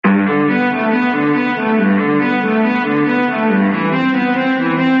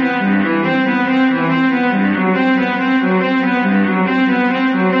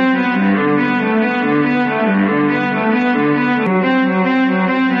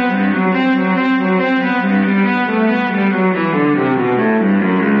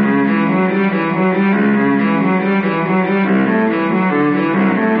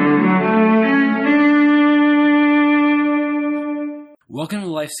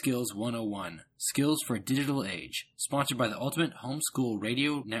Life Skills 101, Skills for a Digital Age, sponsored by the Ultimate Homeschool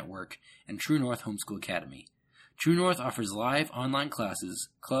Radio Network and True North Homeschool Academy. True North offers live online classes,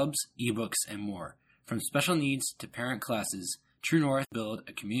 clubs, ebooks, and more. From special needs to parent classes, True North build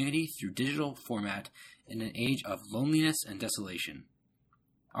a community through digital format in an age of loneliness and desolation.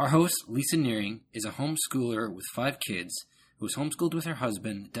 Our host, Lisa Nearing, is a homeschooler with 5 kids who was homeschooled with her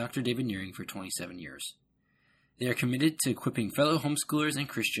husband, Dr. David Nearing, for 27 years. They are committed to equipping fellow homeschoolers and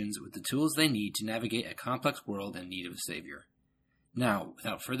Christians with the tools they need to navigate a complex world in need of a Savior. Now,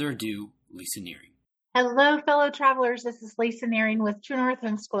 without further ado, Lisa Nearing. Hello, fellow travelers. This is Lisa Nearing with True North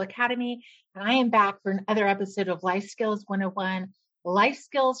Homeschool Academy, and I am back for another episode of Life Skills 101, Life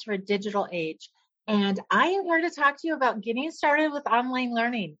Skills for a Digital Age. And I am here to talk to you about getting started with online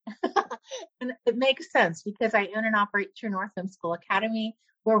learning. And it makes sense because I own and operate True North Homeschool Academy,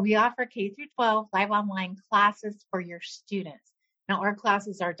 where we offer K-12 live online classes for your students. Now, our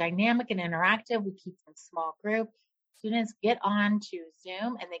classes are dynamic and interactive. We keep them small group. Students get on to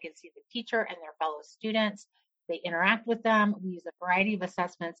Zoom and they can see the teacher and their fellow students. They interact with them. We use a variety of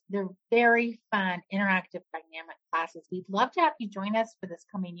assessments. They're very fun, interactive, dynamic classes. We'd love to have you join us for this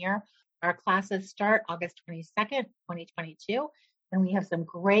coming year. Our classes start August 22nd, 2022, and we have some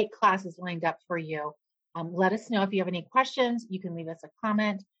great classes lined up for you. Let us know if you have any questions. You can leave us a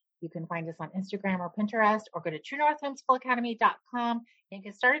comment. You can find us on Instagram or Pinterest, or go to truenorthhomeschoolacademy.com and you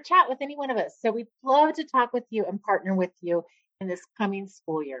can start a chat with any one of us. So we'd love to talk with you and partner with you in this coming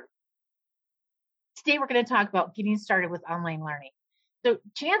school year. Today, we're going to talk about getting started with online learning. So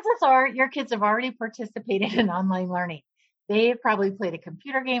chances are your kids have already participated in online learning. They've probably played a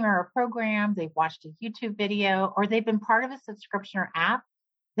computer game or a program. They've watched a YouTube video, or they've been part of a subscription or app.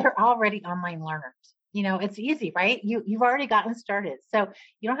 They're already online learners. You know, it's easy, right? You've already gotten started. So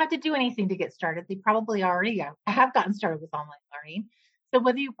you don't have to do anything to get started. They probably already have gotten started with online learning. So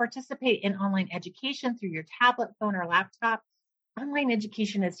whether you participate in online education through your tablet, phone, or laptop, online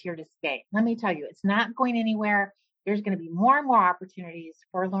education is here to stay. Let me tell you, it's not going anywhere. There's going to be more and more opportunities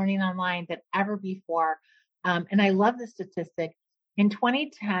for learning online than ever before. And I love the statistic. In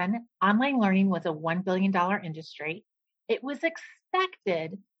 2010, online learning was a $1 billion industry. It was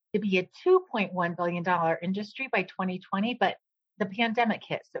expected to be a $2.1 billion industry by 2020, but the pandemic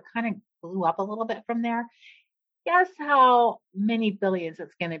hit, so it kind of blew up a little bit from there. Guess how many billions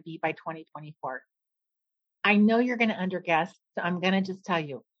it's going to be by 2024? I know you're going to underguess, so I'm going to just tell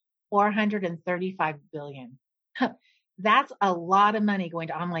you, 435 billion. That's a lot of money going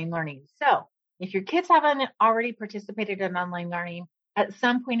to online learning. So if your kids haven't already participated in online learning, at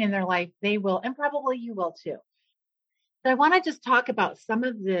some point in their life, they will, and probably you will too. So I want to just talk about some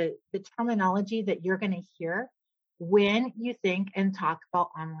of the terminology that you're going to hear when you think and talk about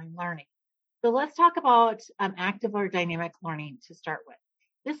online learning. So let's talk about active or dynamic learning to start with.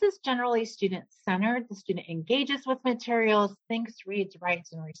 This is generally student-centered. The student engages with materials, thinks, reads,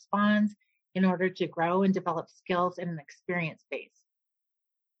 writes, and responds in order to grow and develop skills in an experience base.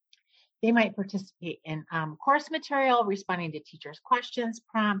 They might participate in course material, responding to teachers' questions,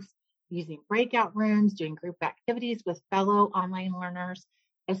 prompts, using breakout rooms, doing group activities with fellow online learners.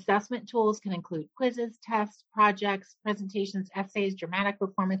 Assessment tools can include quizzes, tests, projects, presentations, essays, dramatic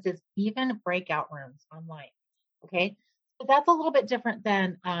performances, even breakout rooms online. Okay, so that's a little bit different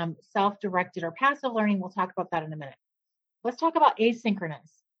than self-directed or passive learning. We'll talk about that in a minute. Let's talk about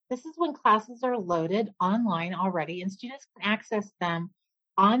asynchronous. This is when classes are loaded online already and students can access them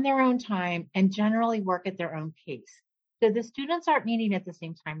on their own time and generally work at their own pace. So the students aren't meeting at the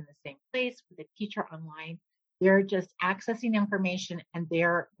same time in the same place with the teacher online. They're just accessing information and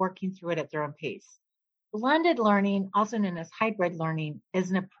they're working through it at their own pace. Blended learning, also known as hybrid learning,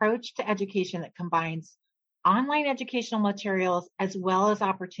 is an approach to education that combines online educational materials as well as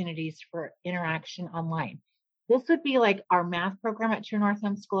opportunities for interaction online. This would be like our math program at True North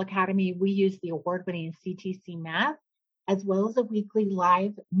Homeschool Academy. We use the award-winning CTC Math, as well as a weekly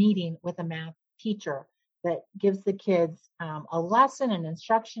live meeting with a math teacher that gives the kids a lesson and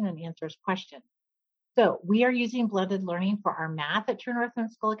instruction and answers questions. So we are using blended learning for our math at True North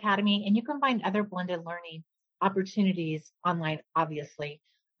Homeschool Academy, and you can find other blended learning opportunities online, obviously.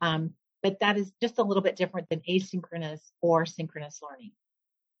 But that is just a little bit different than asynchronous or synchronous learning.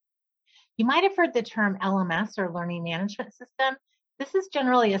 You might have heard the term LMS or Learning Management System. This is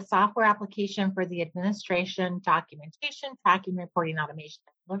generally a software application for the administration, documentation, tracking, reporting, automation,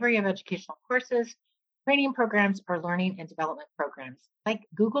 and delivery of educational courses, training programs, or learning and development programs. Like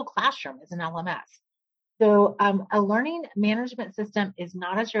Google Classroom is an LMS. So a learning management system is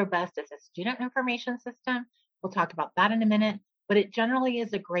not as robust as a student information system. We'll talk about that in a minute, but it generally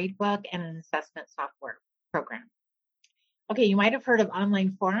is a grade book and an assessment software program. Okay, you might have heard of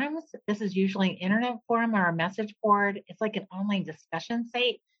online forums. This is usually an internet forum or a message board. It's like an online discussion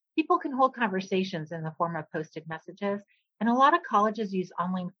site. People can hold conversations in the form of posted messages. And a lot of colleges use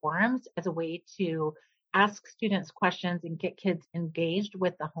online forums as a way to ask students questions and get kids engaged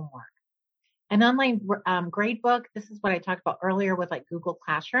with the homework. An online grade book. This is what I talked about earlier with like Google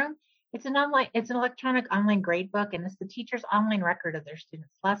Classroom. It's an electronic online grade book, and it's the teacher's online record of their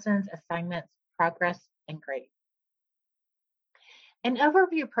students' lessons, assignments, progress, and grades. An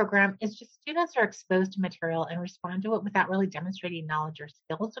overview program is just students are exposed to material and respond to it without really demonstrating knowledge or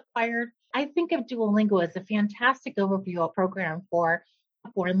skills acquired. I think of Duolingo as a fantastic overview program for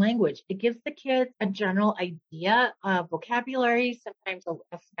a foreign language. It gives the kids a general idea of vocabulary, sometimes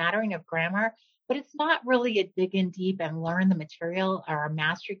a smattering of grammar, but it's not really a dig in deep and learn the material or a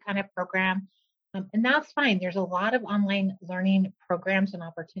mastery kind of program. And that's fine. There's a lot of online learning programs and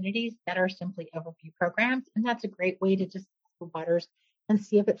opportunities that are simply overview programs. And that's a great way to just waters and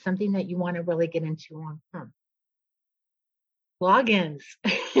see if it's something that you want to really get into long term. Logins.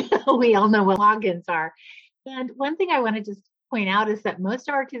 We all know what logins are. And one thing I want to just point out is that most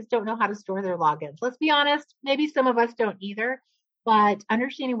of our kids don't know how to store their logins. Let's be honest, maybe some of us don't either, but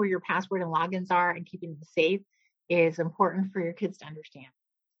understanding where your password and logins are and keeping them safe is important for your kids to understand.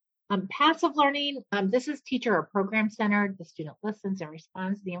 Passive learning, this is teacher or program centered. The student listens and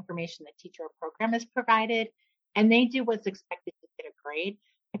responds to the information the teacher or program has provided, and they do what's expected to get a grade.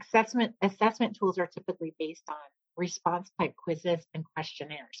 Assessment tools are typically based on response type quizzes and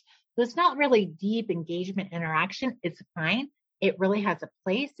questionnaires. So it's not really deep engagement interaction. It's fine. It really has a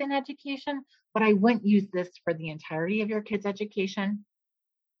place in education, but I wouldn't use this for the entirety of your kids' education.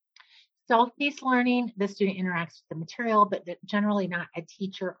 Self-paced learning, the student interacts with the material, but generally not a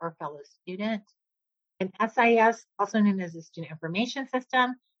teacher or fellow student. And SIS, also known as the Student Information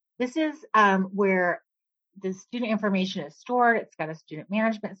System, this is where the student information is stored. It's got a student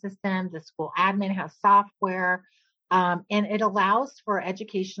management system. The school admin has software, and it allows for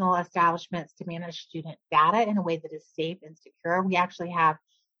educational establishments to manage student data in a way that is safe and secure. We actually have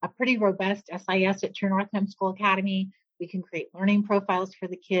a pretty robust SIS at True North Homeschool Academy. We can create learning profiles for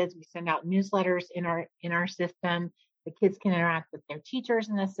the kids. We send out newsletters in our system. The kids can interact with their teachers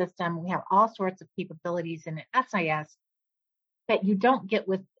in the system. We have all sorts of capabilities in an SIS that you don't get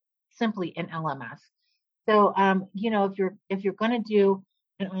with simply an LMS. So, if you're going to do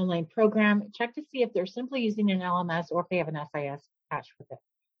an online program, check to see if they're simply using an LMS or if they have an SIS attached with it.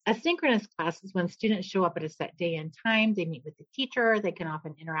 Asynchronous classes, when students show up at a set day and time, they meet with the teacher, they can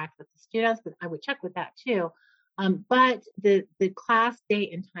often interact with the students, but I would check with that too. But the class day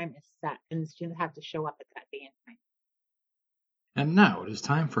and time is set, and the students have to show up at that day and time. And now it is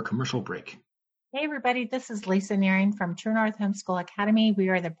time for commercial break. Hey everybody, this is Lisa Nearing from True North Homeschool Academy. We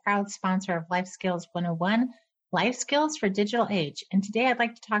are the proud sponsor of Life Skills 101, Life Skills for Digital Age. And today I'd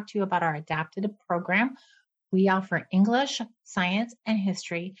like to talk to you about our adapted program. We offer English, science, and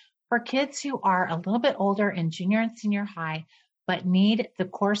history for kids who are a little bit older in junior and senior high, but need the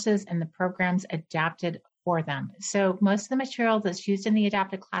courses and the programs adapted for them. So most of the material that's used in the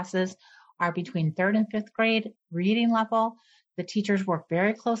adapted classes are between 3rd and 5th grade reading level. The teachers work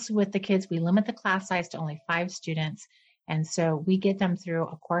very closely with the kids. We limit the class size to only 5 students. And so we get them through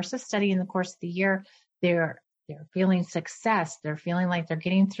a course of study in the course of the year. They're feeling success. They're feeling like they're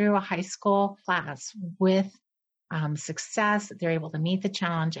getting through a high school class with success. They're able to meet the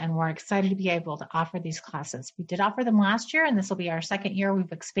challenge, and we're excited to be able to offer these classes. We did offer them last year, and this will be our 2nd year.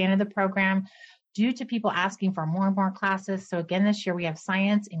 We've expanded the program due to people asking for more and more classes. So again, this year we have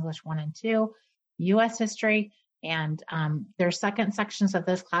science, English 1 and 2, U.S. history, and there are second sections of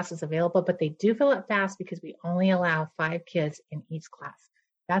those classes available, but they do fill it fast because we only allow 5 kids in each class.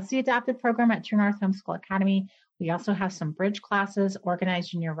 That's the adapted program at True North Homeschool Academy. We also have some bridge classes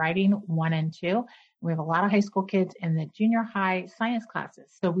organized in your writing 1 and 2. We have a lot of high school kids in the junior high science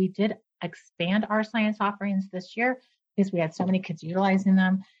classes. So we did expand our science offerings this year because we had so many kids utilizing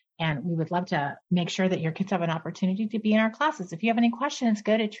them. And we would love to make sure that your kids have an opportunity to be in our classes. If you have any questions,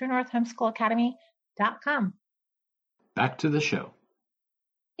 go to TrueNorthHomeschoolAcademy.com. Back to the show.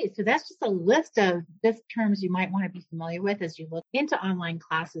 Okay, so that's just a list of basic terms you might want to be familiar with as you look into online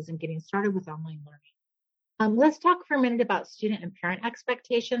classes and getting started with online learning. Let's talk for a minute about student and parent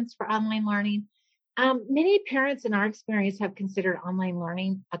expectations for online learning. Many parents in our experience have considered online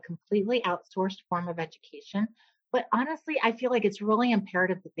learning a completely outsourced form of education. But honestly, I feel like it's really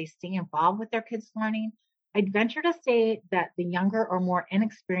imperative that they stay involved with their kids' learning. I'd venture to say that the younger or more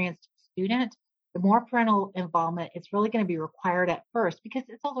inexperienced student, the more parental involvement is really going to be required at first because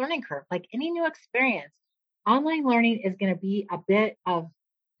it's a learning curve. Like any new experience, online learning is going to be a bit of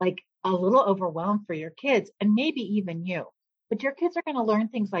like a little overwhelmed for your kids and maybe even you. But your kids are going to learn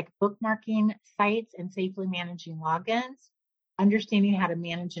things like bookmarking sites and safely managing logins, understanding how to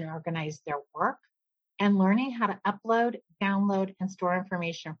manage and organize their work, and learning how to upload, download, and store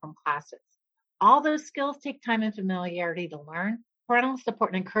information from classes. All those skills take time and familiarity to learn. Parental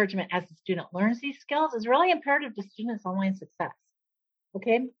support and encouragement as the student learns these skills is really imperative to students' online success.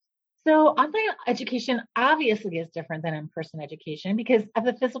 Okay, so online education obviously is different than in-person education because of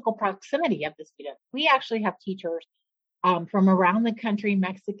the physical proximity of the student. We actually have teachers from around the country,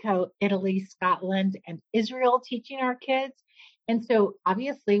 Mexico, Italy, Scotland, and Israel teaching our kids. And so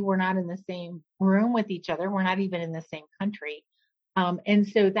obviously we're not in the same room with each other. We're not even in the same country. And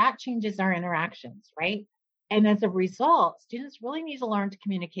so that changes our interactions, right? And as a result, students really need to learn to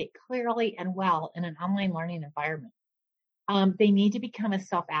communicate clearly and well in an online learning environment. They need to become a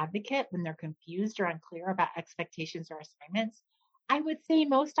self-advocate when they're confused or unclear about expectations or assignments. I would say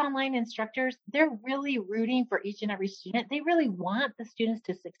most online instructors, they're really rooting for each and every student. They really want the students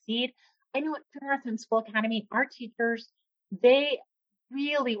to succeed. I know at True North Homeschool Academy, our teachers, they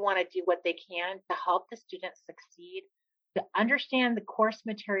really want to do what they can to help the students succeed, to understand the course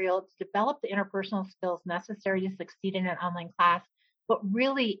material, to develop the interpersonal skills necessary to succeed in an online class. But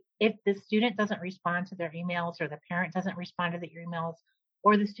really, if the student doesn't respond to their emails or the parent doesn't respond to the emails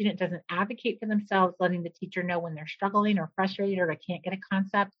or the student doesn't advocate for themselves, letting the teacher know when they're struggling or frustrated or can't get a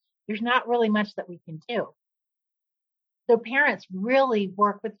concept, there's not really much that we can do. So parents really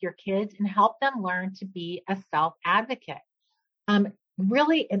work with your kids and help them learn to be a self-advocate.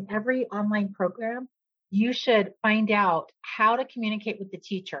 Really, in every online program, you should find out how to communicate with the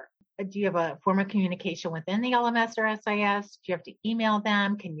teacher. Do you have a form of communication within the LMS or SIS? Do you have to email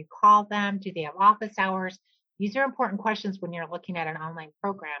them? Can you call them? Do they have office hours? These are important questions when you're looking at an online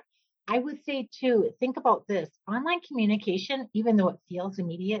program. I would say too, think about this. Online communication, even though it feels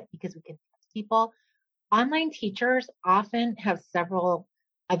immediate because we can text people, online teachers often have several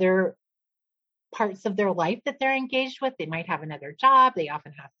other parts of their life that they're engaged with. They might have another job. They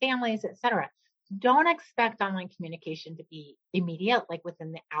often have families, etc. Don't expect online communication to be immediate, like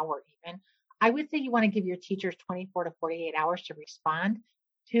within the hour even. I would say you want to give your teachers 24 to 48 hours to respond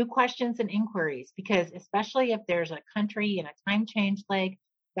to questions and inquiries, because especially if there's a country and a time change lag,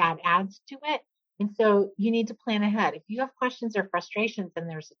 that adds to it. And so you need to plan ahead. If you have questions or frustrations and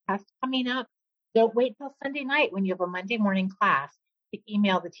there's a test coming up, don't wait till Sunday night when you have a Monday morning class to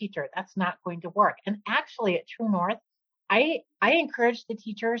email the teacher. That's not going to work. And actually at True North, I encourage the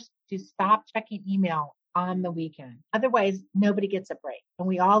teachers to stop checking email on the weekend. Otherwise, nobody gets a break. And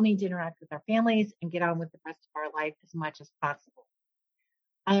we all need to interact with our families and get on with the rest of our life as much as possible.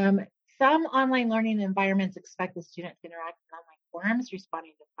 Some online learning environments expect the student to interact in online forums,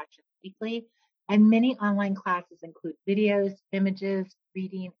 responding to questions weekly. And many online classes include videos, images,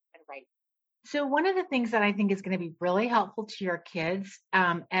 reading, and writing. So one of the things that I think is going to be really helpful to your kids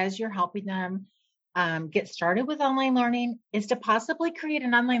as you're helping them get started with online learning is to possibly create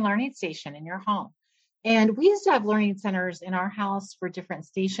an online learning station in your home. And we used to have learning centers in our house for different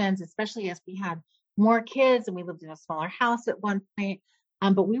stations, especially as we had more kids and we lived in a smaller house at one point.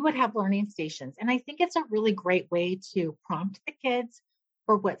 But we would have learning stations. And I think it's a really great way to prompt the kids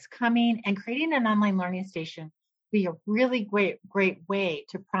for what's coming, and creating an online learning station be a really great way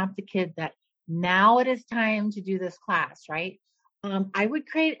to prompt the kid that now it is time to do this class, right? I would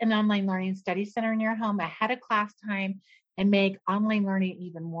create an online learning study center in your home ahead of class time and make online learning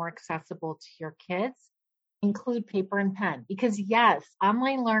even more accessible to your kids. Include paper and pen, because yes,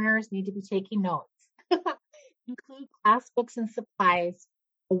 online learners need to be taking notes. Include class books and supplies,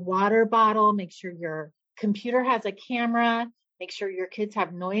 a water bottle, make sure your computer has a camera, make sure your kids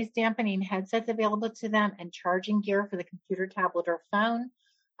have noise dampening headsets available to them, and charging gear for the computer, tablet, or phone.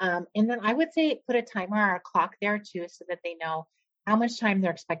 And then I would say put a timer or a clock there too, so that they know how much time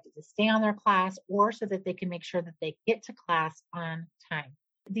they're expected to stay on their class, or so that they can make sure that they get to class on time.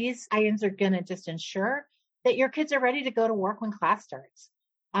 These items are going to just ensure that your kids are ready to go to work when class starts.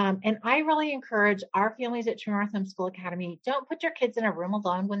 And I really encourage our families at True North Homeschool Academy, don't put your kids in a room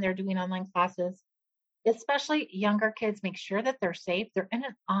alone when they're doing online classes, especially younger kids. Make sure that they're safe. They're in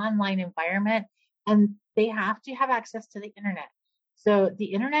an online environment and they have to have access to the internet. So the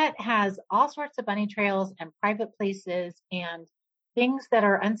internet has all sorts of bunny trails and private places and things that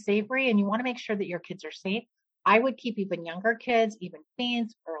are unsavory, and you want to make sure that your kids are safe. I would keep even younger kids, even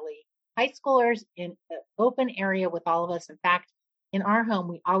teens, early high schoolers, in an open area with all of us. In fact, in our home,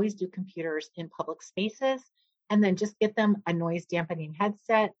 we always do computers in public spaces, and then just get them a noise dampening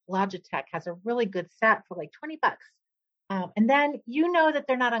headset. Logitech has a really good set for like $20. And then you know that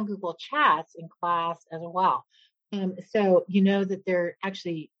they're not on Google Chats in class as well. So you know that they're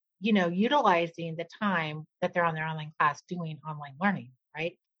actually utilizing the time that they're on their online class doing online learning,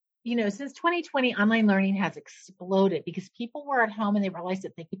 right? Since 2020, online learning has exploded because people were at home and they realized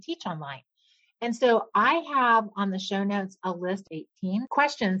that they could teach online. And so I have on the show notes a list of 18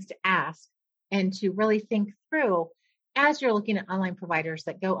 questions to ask and to really think through as you're looking at online providers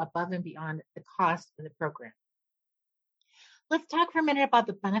that go above and beyond the cost of the program. Let's talk for a minute about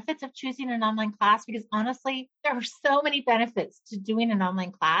the benefits of choosing an online class, because honestly, there are so many benefits to doing an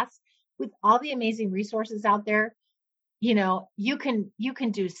online class with all the amazing resources out there. You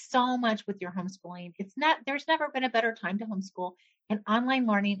can do so much with your homeschooling. There's never been a better time to homeschool, and online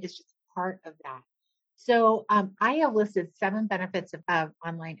learning is just part of that. So I have listed 7 benefits of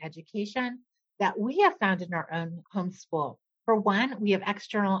online education that we have found in our own homeschool. For one, we have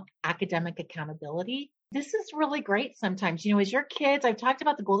external academic accountability. This is really great sometimes. As your kids, I've talked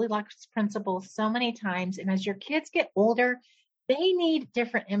about the Goldilocks principle so many times, and as your kids get older, they need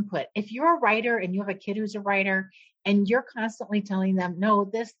different input. If you're a writer and you have a kid who's a writer and you're constantly telling them, no,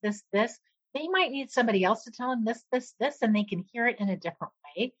 this, they might need somebody else to tell them this, and they can hear it in a different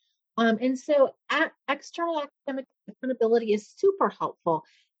way. And so external academic accountability is super helpful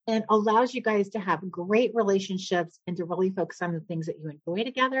and allows you guys to have great relationships and to really focus on the things that you enjoy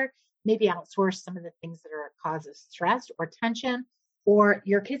together, maybe outsource some of the things that are causes stress or tension, or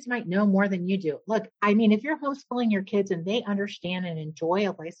your kids might know more than you do. Look, if you're homeschooling your kids and they understand and enjoy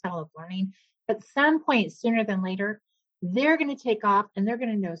a lifestyle of learning, at some point sooner than later, they're going to take off and they're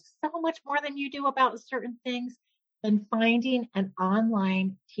going to know so much more than you do about certain things. And finding an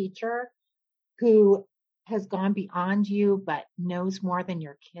online teacher who has gone beyond you but knows more than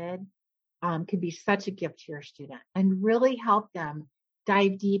your kid can be such a gift to your student and really help them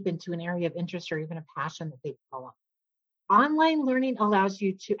dive deep into an area of interest or even a passion that they develop. Online learning allows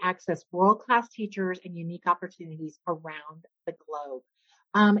you to access world-class teachers and unique opportunities around the globe.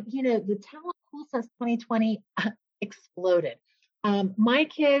 The talent pool since 2020 exploded. My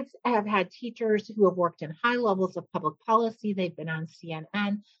kids have had teachers who have worked in high levels of public policy. They've been on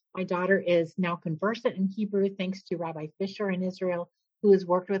CNN. My daughter is now conversant in Hebrew thanks to Rabbi Fisher in Israel, who has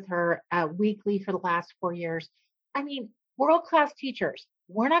worked with her weekly for the last 4 years. World-class teachers.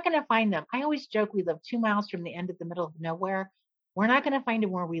 We're not going to find them. I always joke we live 2 miles from the end of the middle of nowhere. We're not going to find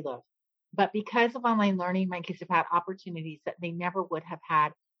them where we live. But because of online learning, my kids have had opportunities that they never would have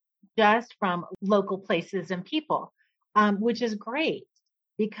had just from local places and people. Which is great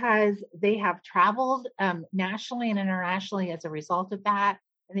because they have traveled nationally and internationally as a result of that,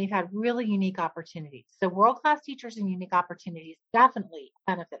 and they've had really unique opportunities. So world-class teachers and unique opportunities definitely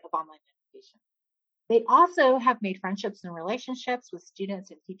benefit of online education. They also have made friendships and relationships with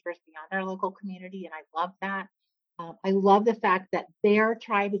students and teachers beyond our local community, and I love that. I love the fact that their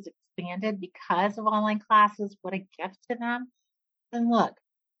tribe is expanded because of online classes. What a gift to them. And look,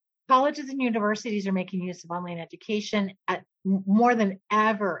 colleges and universities are making use of online education at more than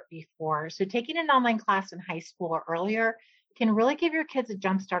ever before. So taking an online class in high school or earlier can really give your kids a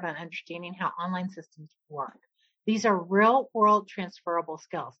jump start on understanding how online systems work. These are real world transferable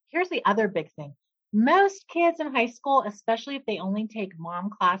skills. Here's the other big thing. Most kids in high school, especially if they only take mom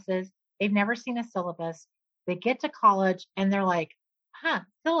classes, they've never seen a syllabus. They get to college and they're like,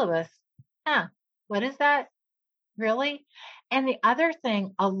 syllabus, what is that? Really? And the other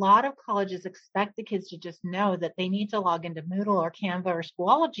thing, a lot of colleges expect the kids to just know that they need to log into Moodle or Canva or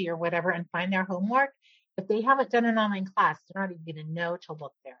Schoology or whatever and find their homework. If they haven't done an online class, they're not even going to know to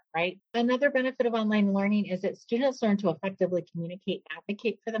look there, right? Another benefit of online learning is that students learn to effectively communicate and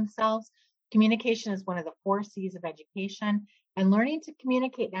advocate for themselves. Communication is one of the 4 C's of education, and learning to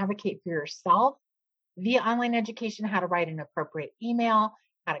communicate and advocate for yourself via online education, how to write an appropriate email,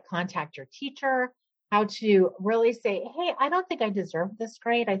 how to contact your teacher, how to really say, hey, I don't think I deserve this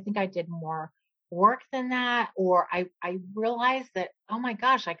grade. I think I did more work than that. Or I realized that, oh my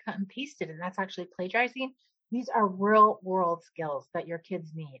gosh, I cut and pasted and that's actually plagiarizing. These are real world skills that your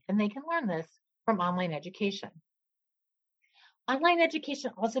kids need, and they can learn this from online education. Online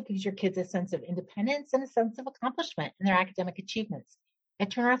education also gives your kids a sense of independence and a sense of accomplishment in their academic achievements.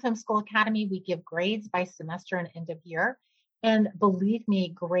 At True North Homeschool Academy, we give grades by semester and end of year. And believe me,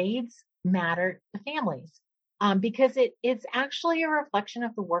 grades matter to families because it's actually a reflection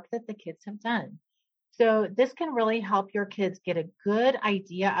of the work that the kids have done. So this can really help your kids get a good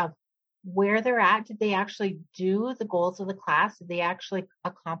idea of where they're at. Did they actually do the goals of the class? Did they actually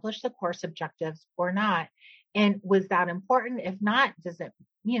accomplish the course objectives or not? And was that important? If not,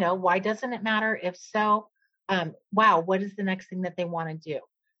 why doesn't it matter? If so, what is the next thing that they want to do?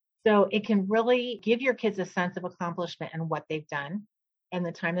 So it can really give your kids a sense of accomplishment and what they've done and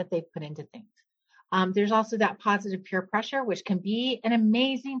the time that they've put into things. There's also that positive peer pressure, which can be an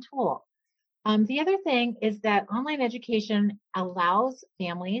amazing tool. The other thing is that online education allows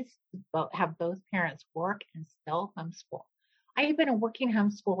families to have both parents work and still homeschool. I have been a working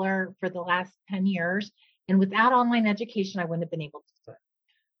homeschooler for the last 10 years, and without online education, I wouldn't have been able to do it.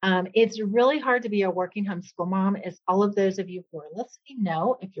 It's really hard to be a working homeschool mom, as all of those of you who are listening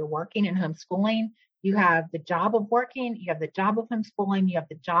know. If you're working and homeschooling, you have the job of working, you have the job of homeschooling, you have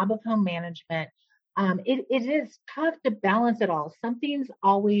the job of home management. It is tough to balance it all. Something's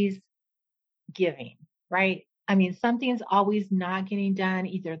always giving, right? I mean, something's always not getting done,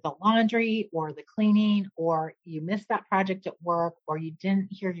 either the laundry or the cleaning, or you missed that project at work, or you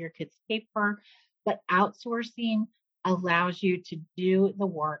didn't hear your kids' paper. But outsourcing allows you to do the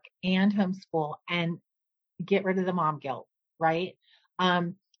work and homeschool and get rid of the mom guilt, right?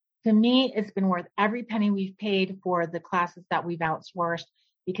 To me, it's been worth every penny we've paid for the classes that we've outsourced,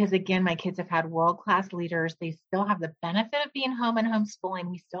 because again, my kids have had world-class leaders. They still have the benefit of being home and homeschooling.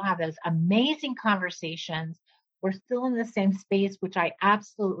 We still have those amazing conversations. We're still in the same space, which I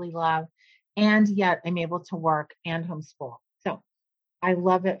absolutely love. And yet I'm able to work and homeschool. So I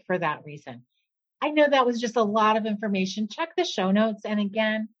love it for that reason. I know that was just a lot of information. Check the show notes. And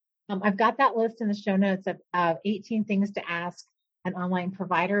again, I've got that list in the show notes of 18 things to ask an online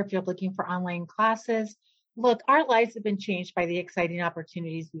provider if you're looking for online classes. Look, our lives have been changed by the exciting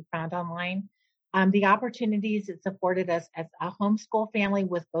opportunities we found online. The opportunities it's afforded us as a homeschool family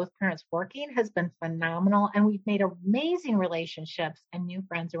with both parents working has been phenomenal. And we've made amazing relationships and new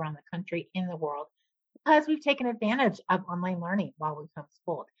friends around the country and the world because we've taken advantage of online learning while we've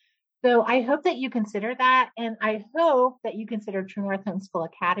homeschooled. So I hope that you consider that. And I hope that you consider True North Homeschool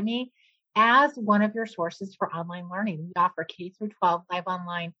Academy as one of your sources for online learning. We offer K through 12 live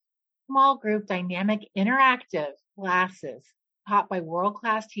online, small group, dynamic, interactive classes taught by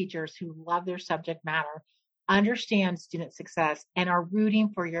world-class teachers who love their subject matter, understand student success, and are rooting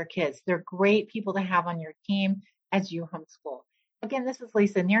for your kids. They're great people to have on your team as you homeschool. Again, this is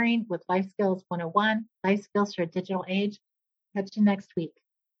Lisa Nearing with Life Skills 101, Life Skills for a Digital Age. Catch you next week.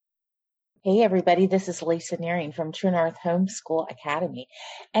 Hey everybody, this is Lisa Nearing from True North Homeschool Academy.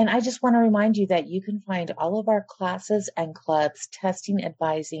 And I just want to remind you that you can find all of our classes and clubs, testing,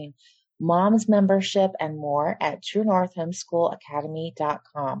 advising, mom's membership, and more at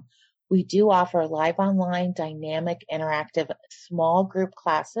truenorthhomeschoolacademy.com. We do offer live online, dynamic, interactive, small group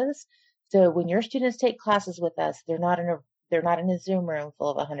classes. So when your students take classes with us, they're not in a Zoom room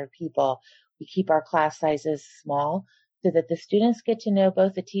full of 100 people. We keep our class sizes small, so that the students get to know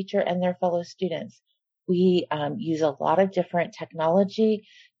both the teacher and their fellow students. We use a lot of different technology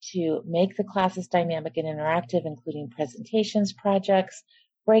to make the classes dynamic and interactive, including presentations, projects,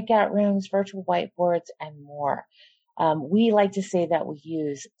 breakout rooms, virtual whiteboards, and more. We like to say that we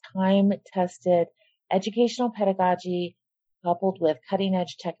use time-tested educational pedagogy coupled with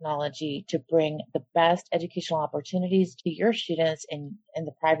cutting-edge technology to bring the best educational opportunities to your students in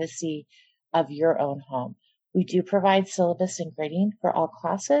the privacy of your own home. We do provide syllabus and grading for all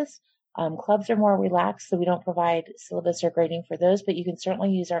classes. Clubs are more relaxed, so we don't provide syllabus or grading for those, but you can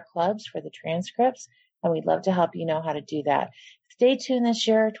certainly use our clubs for the transcripts, and we'd love to help you know how to do that. Stay tuned this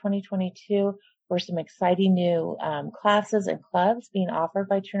year, 2022, for some exciting new classes and clubs being offered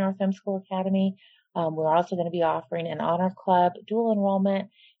by True North Homeschool Academy. We're also going to be offering an honor club, dual enrollment,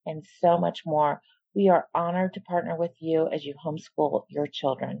 and so much more. We are honored to partner with you as you homeschool your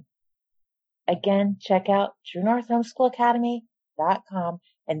children. Again, check out truenorthhomeschoolacademy.com,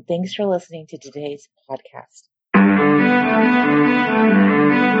 and thanks for listening to today's podcast.